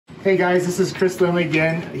Hey guys, this is Lindley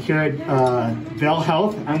again here at Vail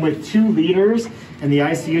Health. I'm with two leaders in the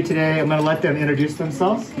ICU today. I'm going to let them introduce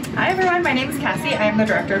themselves. Hi everyone, my name is Cassie. I am the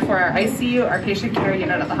director for our ICU, our patient care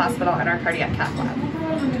unit at the hospital, and our cardiac cath lab.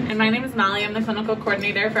 And my name is Molly. I'm the clinical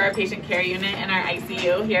coordinator for our patient care unit in our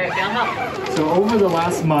ICU here at Vail Health. So over the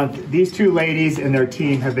last month, these two ladies and their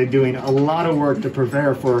team have been doing a lot of work to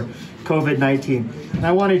prepare for COVID-19. And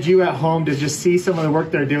I wanted you at home to just see some of the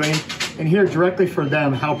work they're doing and hear directly from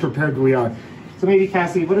them how prepared we are. So maybe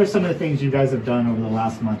Cassie, what are some of the things you guys have done over the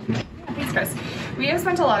last month? Thanks, Chris. We have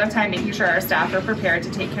spent a lot of time making sure our staff are prepared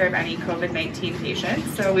to take care of any COVID-19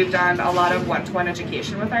 patients. So we've done a lot of one-to-one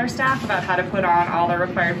education with our staff about how to put on all the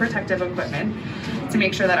required protective equipment to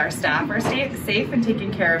make sure that our staff are safe and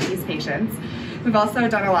taking care of these patients. We've also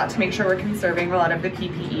done a lot to make sure we're conserving a lot of the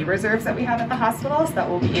PPE reserves that we have at the hospital so that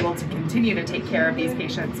we'll be able to continue to take care of these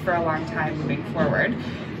patients for a long time moving forward.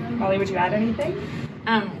 Molly, would you add anything?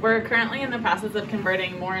 We're currently in the process of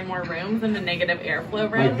converting more and more rooms into negative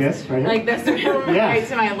airflow rooms. Like this, right? Like this room Yeah. right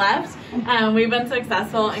to my left. We've been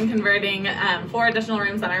successful in converting 4 additional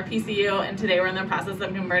rooms on our PCU, and today we're in the process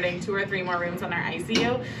of converting 2 or 3 more rooms on our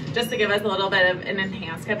ICU, just to give us a little bit of an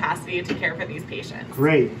enhanced capacity to care for these patients.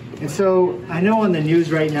 Great. And so I know on the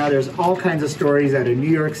news right now, there's all kinds of stories out of New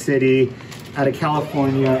York City, out of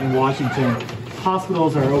California, and Washington.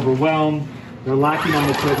 Hospitals are overwhelmed. They're lacking on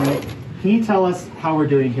equipment. Can you tell us how we're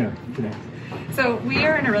doing here today? So we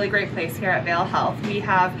are in a really great place here at Vail Health. We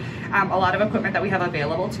have a lot of equipment that we have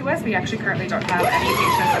available to us. We actually currently don't have any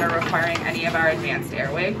patients that are requiring any of our advanced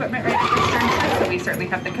airway equipment right now, so we certainly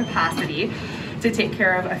have the capacity to take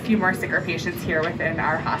care of a few more sicker patients here within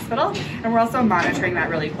our hospital. And we're also monitoring that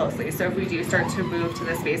really closely. So if we do start to move to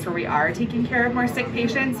the space where we are taking care of more sick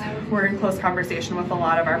patients, we're in close conversation with a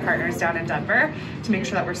lot of our partners down in Denver to make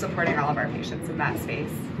sure that we're supporting all of our patients in that space.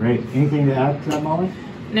 Great. Anything to add to that, Molly?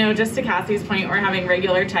 No, just to Cassie's point, we're having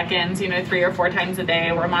regular check-ins, 3 or 4 times a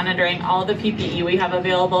day. We're monitoring all the PPE we have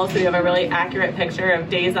available, so we have a really accurate picture of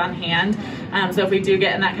days on hand. So if we do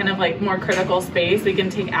get in that kind of like more critical space, we can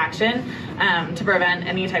take action to prevent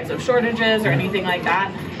any types of shortages or anything like that.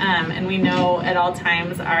 And we know at all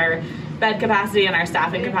times our bed capacity and our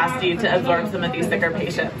staffing capacity to absorb some of these sicker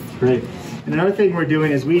patients. Great. And another thing we're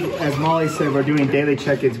doing is as Molly said, we're doing daily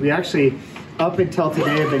check-ins. We actually, up until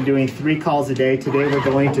today, have been doing 3 calls a day. Today we're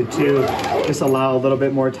going to 2, just allow a little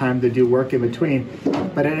bit more time to do work in between.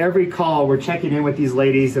 But at every call, we're checking in with these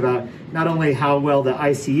ladies about not only how well the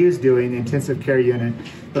ICU is doing, the intensive care unit,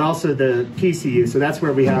 but also the PCU. So that's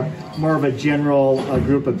where we have more of a general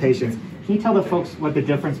group of patients. Can you tell the folks what the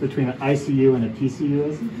difference between an ICU and a PCU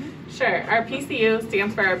is? Sure. Our PCU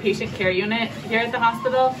stands for our patient care unit here at the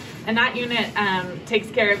hospital, and that unit takes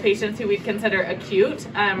care of patients who we'd consider acute,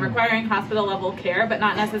 requiring hospital level care, but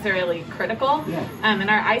not necessarily critical. Yeah. And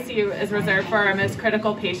our ICU is reserved for our most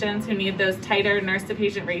critical patients who need those tighter nurse to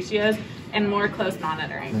patient ratios and more close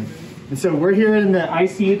monitoring. Right. And so we're here in the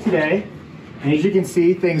ICU today. And as you can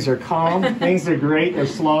see, things are calm, things are great, they're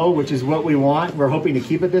slow, which is what we want. We're hoping to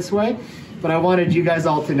keep it this way. But I wanted you guys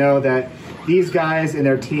all to know that these guys and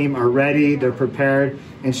their team are ready, they're prepared,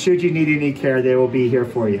 and should you need any care, they will be here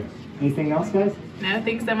for you. Anything else, guys? No,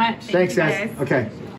 thanks so much. Thanks, guys. Okay.